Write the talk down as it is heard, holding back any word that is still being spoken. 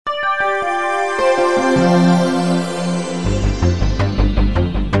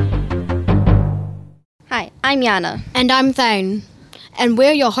I'm Yana. And I'm Thane. And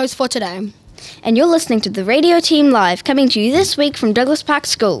we're your hosts for today. And you're listening to the Radio Team Live, coming to you this week from Douglas Park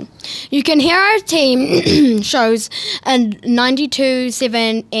School. You can hear our team shows at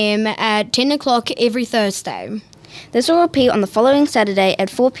 92.7 M at 10 o'clock every Thursday. This will repeat on the following Saturday at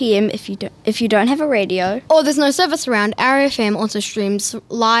 4 p.m. if you don't have a radio. Or there's no service around. RFM also streams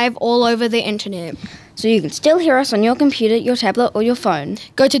live all over the internet. So you can still hear us on your computer, your tablet or your phone.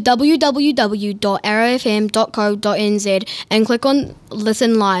 Go to www.rofm.co.nz and click on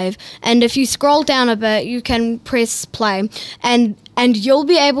Listen Live. And if you scroll down a bit, you can press play. And you'll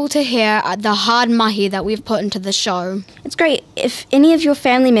be able to hear the hard mahi that we've put into the show. It's great if any of your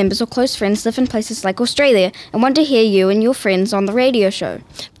family members or close friends live in places like Australia and want to hear you and your friends on the radio show.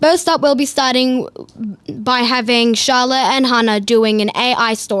 First up, we'll be starting by having Charlotte and Hannah doing an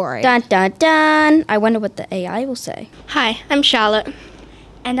AI story. Dun dun dun! I wonder what the AI will say. Hi, I'm Charlotte.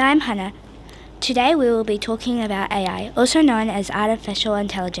 And I'm Hannah. Today we will be talking about AI, also known as artificial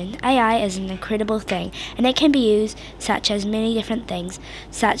intelligence. AI is an incredible thing, and it can be used such as many different things,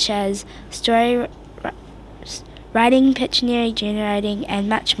 such as story writing, Pictionary, generating, and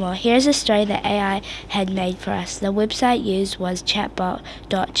much more. Here's a story that AI had made for us. The website used was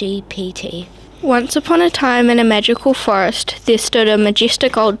chatbot.gpt. Once upon a time in a magical forest, there stood a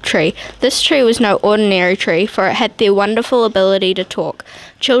majestic old tree. This tree was no ordinary tree, for it had the wonderful ability to talk.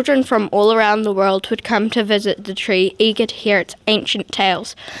 Children from all around the world would come to visit the tree, eager to hear its ancient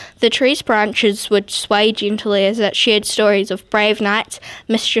tales. The tree's branches would sway gently as it shared stories of brave knights,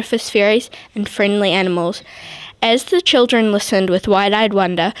 mischievous fairies, and friendly animals. As the children listened with wide-eyed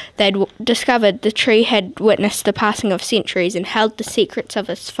wonder, they'd discovered the tree had witnessed the passing of centuries and held the secrets of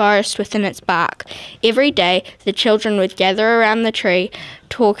its forest within its bark. Every day, the children would gather around the tree,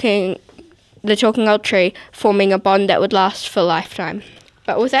 talking old tree, forming a bond that would last for a lifetime.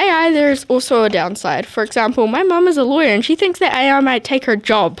 But with AI, there is also a downside. For example, my mum is a lawyer and she thinks that AI might take her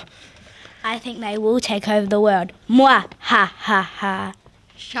job. I think they will take over the world. Mwah! Ha ha ha.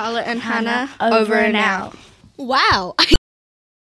 Charlotte and Hannah, over and out. Wow.